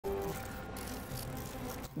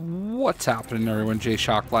What's happening, everyone?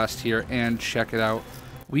 JayShockblast here, and check it out.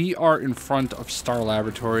 We are in front of Star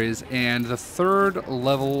Laboratories, and the third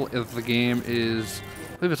level of the game is,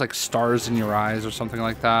 I believe it's like Stars in Your Eyes or something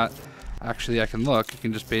like that. Actually, I can look. You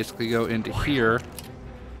can just basically go into here,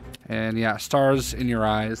 and yeah, Stars in Your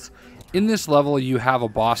Eyes. In this level, you have a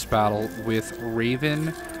boss battle with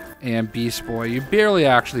Raven and Beast Boy. You barely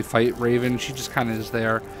actually fight Raven. She just kind of is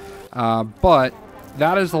there. But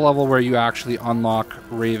that is the level where you actually unlock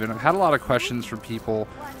Raven. I've had a lot of questions from people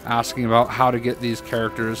asking about how to get these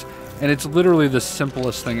characters, and it's literally the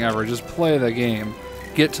simplest thing ever. Just play the game,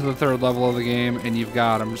 get to the third level of the game, and you've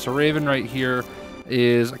got them. So Raven right here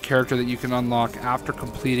is a character that you can unlock after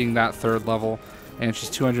completing that third level, and she's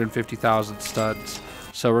 250,000 studs.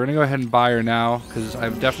 So we're going to go ahead and buy her now, because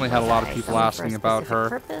I've definitely had a lot of people asking about her.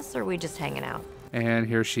 Purpose, or are we just hanging out? And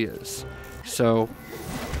here she is. So,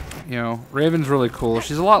 you know, Raven's really cool.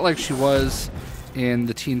 She's a lot like she was in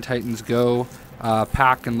the Teen Titans Go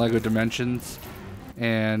pack in LEGO Dimensions.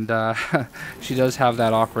 And she does have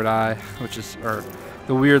that awkward eye, which is, or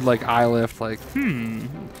the weird like eye lift, like, and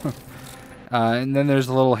then there's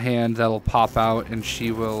a little hand that'll pop out, and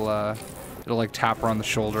she will, it'll like tap her on the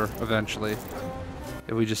shoulder eventually,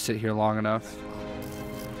 if we just sit here long enough.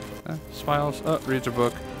 Smiles, reads a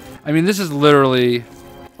book. I mean, this is literally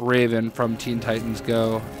Raven from Teen Titans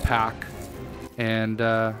Go pack, and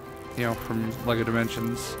you know, from LEGO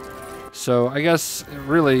Dimensions. So I guess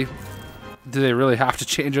really, do they really have to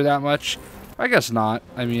change her that much? I guess not.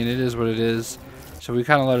 I mean, it is what it is. So we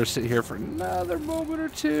kind of let her sit here for another moment or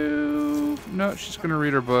two. No, she's gonna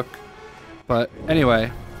read her book. But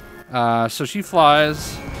anyway, so she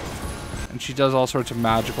flies, and she does all sorts of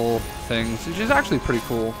magical things, and she's actually pretty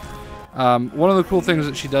cool. One of the cool things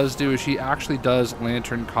that she does do is she actually does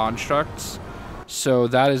lantern constructs. So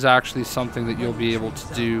that is actually something that you'll be able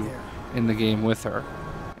to do in the game with her.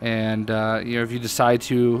 And, you know, if you decide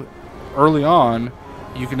to, early on,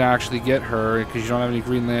 you can actually get her, because you don't have any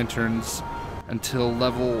green lanterns until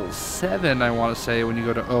level 7, I want to say, when you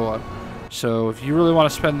go to Oa. So if you really want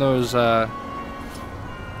to spend those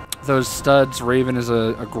studs, Raven is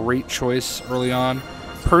a great choice early on.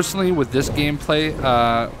 Personally, with this gameplay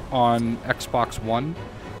on Xbox One,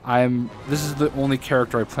 this is the only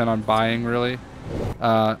character I plan on buying, really.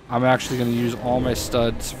 I'm actually going to use all my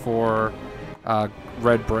studs for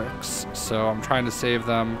red bricks, so I'm trying to save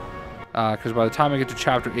them, because by the time I get to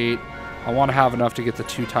Chapter 8, I want to have enough to get the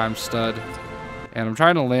 2x stud. And I'm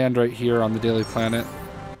trying to land right here on the Daily Planet,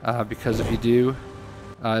 because if you do,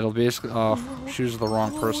 it'll basically... Oh, choose the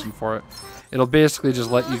wrong person for it. It'll basically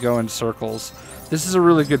just let you go in circles. This is a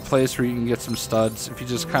really good place where you can get some studs. If you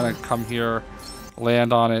just kind of come here,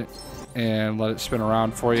 land on it, and let it spin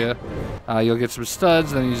around for you, you'll get some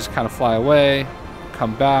studs, then you just kind of fly away,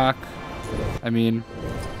 come back. I mean,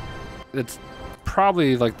 it's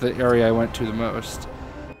probably like the area I went to the most.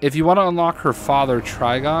 If you want to unlock her father,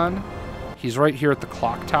 Trigon, he's right here at the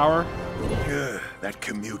clock tower. That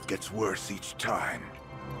commute gets worse each time.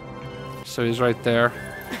 So he's right there.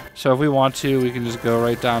 So if we want to, we can just go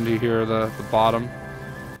right down to here, the bottom.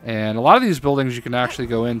 And a lot of these buildings you can actually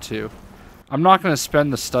go into. I'm not going to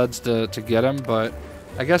spend the studs to get him, but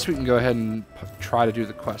I guess we can go ahead and try to do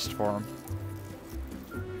the quest for him.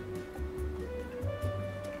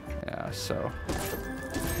 Yeah, so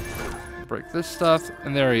break this stuff,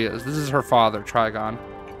 and there he is. This is her father, Trigon.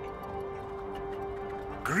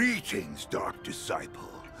 Greetings, Dark Disciple.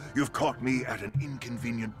 You've caught me at an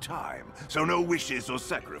inconvenient time, so no wishes or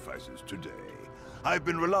sacrifices today. I've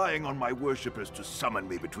been relying on my worshippers to summon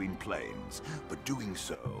me between planes, but doing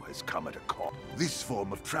so has come at a cost. This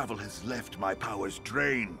form of travel has left my powers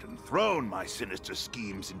drained and thrown my sinister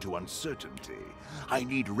schemes into uncertainty. I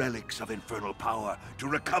need relics of infernal power to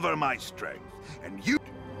recover my strength, and you...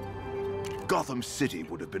 Gotham City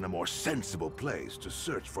would have been a more sensible place to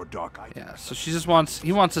search for dark items. Yeah, so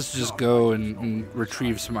he wants us to just go and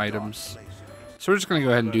retrieve some items. So we're just going to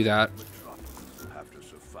go ahead and do that.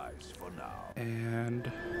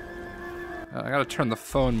 And I got to turn the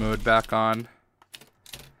phone mode back on.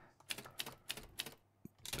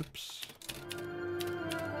 Oops.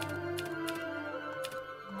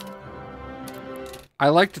 I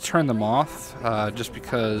like to turn them off just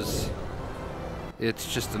because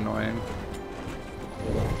it's just annoying.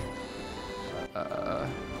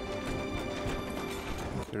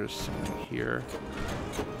 There's someone here.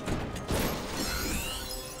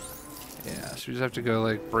 Yeah, so we just have to go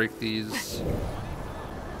like break these.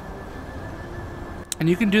 And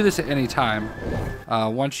you can do this at any time.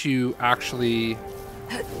 Once you actually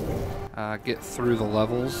get through the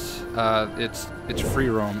levels, it's free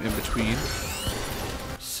roam in between.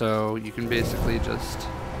 So you can basically just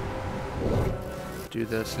do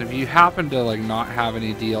this. And if you happen to like not have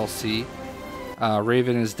any DLC,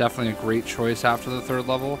 Raven is definitely a great choice after the 3rd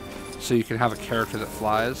level, so you can have a character that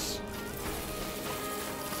flies.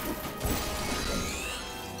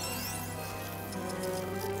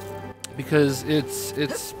 Because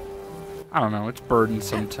it's I don't know, it's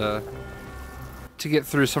burdensome to get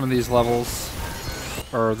through some of these levels,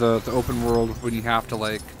 or the open world, when you have to,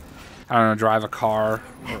 like, I don't know, drive a car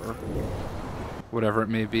or whatever it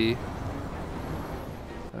may be.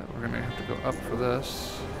 But we're gonna have to go up for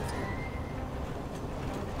this.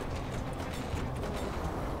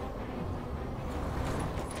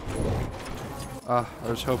 I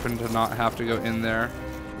was hoping to not have to go in there,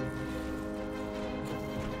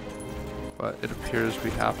 but it appears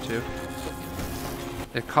we have to.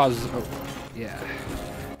 It causes, oh, yeah.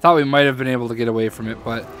 Thought we might have been able to get away from it,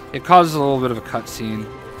 but it causes a little bit of a cutscene.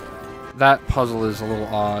 That puzzle is a little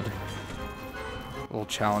odd, a little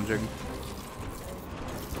challenging.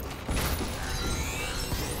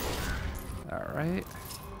 All right.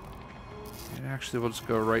 And actually, we'll just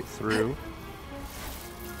go right through.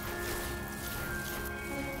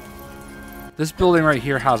 This building right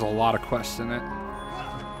here has a lot of quests in it.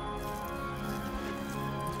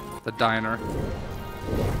 The diner.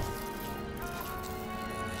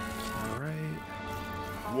 Alright.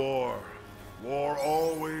 War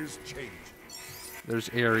always changes. There's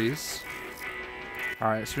Ares.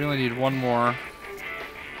 Alright, so we only need one more.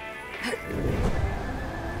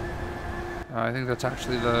 I think that's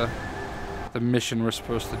actually the mission we're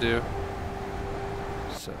supposed to do.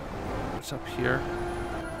 So, what's up here?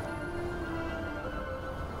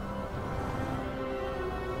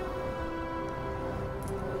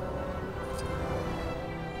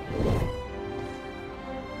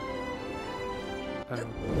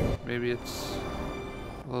 Maybe it's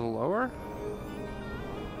a little lower?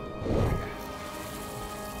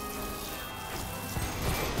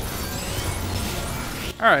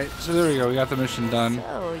 Alright, so there we go. We got the mission done.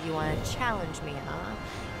 So, you want to challenge me, huh?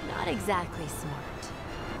 Not exactly smart.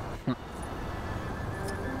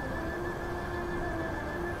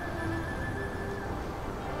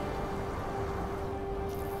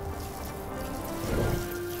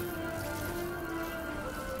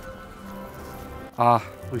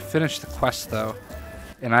 We finished the quest though,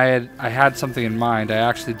 and I had something in mind. I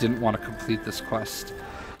actually didn't want to complete this quest,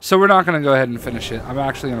 so we're not going to go ahead and finish it. I'm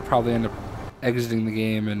actually going to probably end up exiting the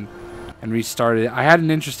game and restart it. I had an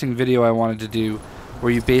interesting video I wanted to do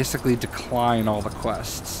where you basically decline all the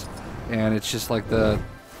quests, and it's just like the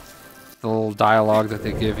little dialogue that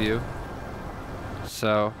they give you.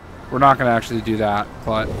 So we're not going to actually do that,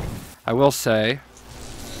 but I will say,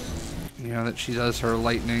 you know, that she does her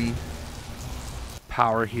lightning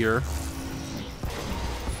power here.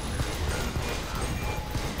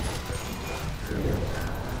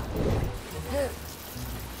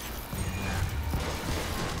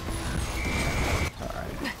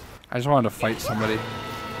 Alright. I just wanted to fight somebody.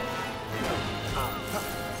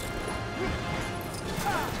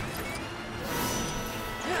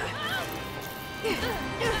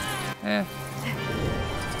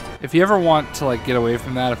 If you ever want to like get away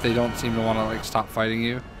from that, if they don't seem to want to like stop fighting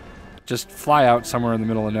you, just fly out somewhere in the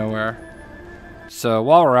middle of nowhere. So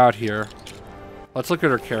while we're out here, let's look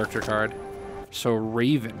at her character card. So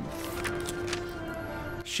Raven.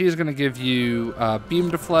 She's going to give you beam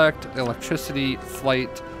deflect, electricity,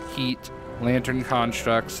 flight, heat, lantern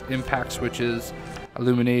constructs, impact switches,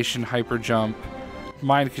 illumination, hyper jump,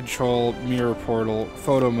 mind control, mirror portal,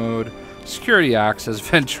 photo mode, security access,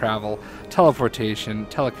 vent travel, teleportation,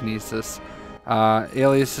 telekinesis.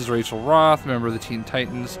 Alias is Rachel Roth, member of the Teen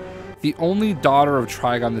Titans. The only daughter of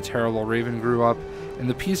Trigon the Terrible, Raven grew up in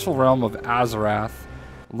the peaceful realm of Azarath,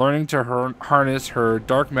 learning to harness her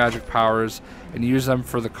dark magic powers and use them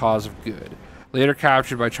for the cause of good. Later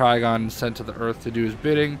captured by Trigon and sent to the Earth to do his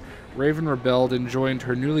bidding, Raven rebelled and joined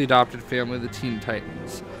her newly adopted family, the Teen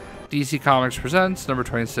Titans. DC Comics presents number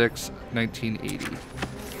 26, 1980.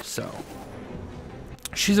 So,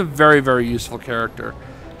 she's a very, very useful character.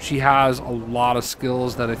 She has a lot of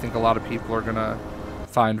skills that I think a lot of people are going to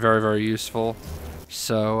find very, very useful.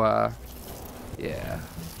 So, yeah.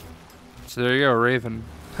 So there you go, Raven.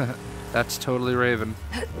 That's totally Raven.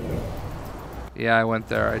 Yeah, I went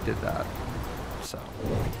there. I did that. So,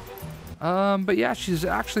 but yeah, she's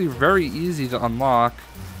actually very easy to unlock,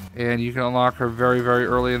 and you can unlock her very, very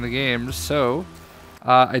early in the game. So,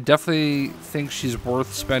 I definitely think she's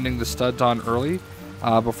worth spending the studs on early,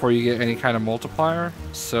 before you get any kind of multiplier.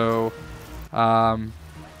 So,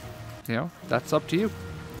 you know, that's up to you.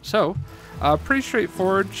 So, pretty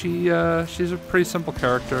straightforward. She's a pretty simple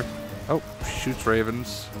character. Oh, shoots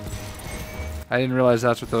ravens. I didn't realize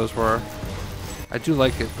that's what those were. I do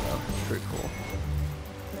like it though. It's pretty cool.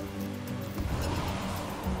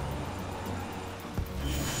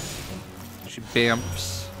 She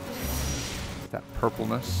bamps that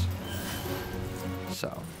purpleness.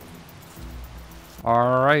 So,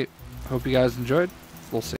 all right. Hope you guys enjoyed. We'll see.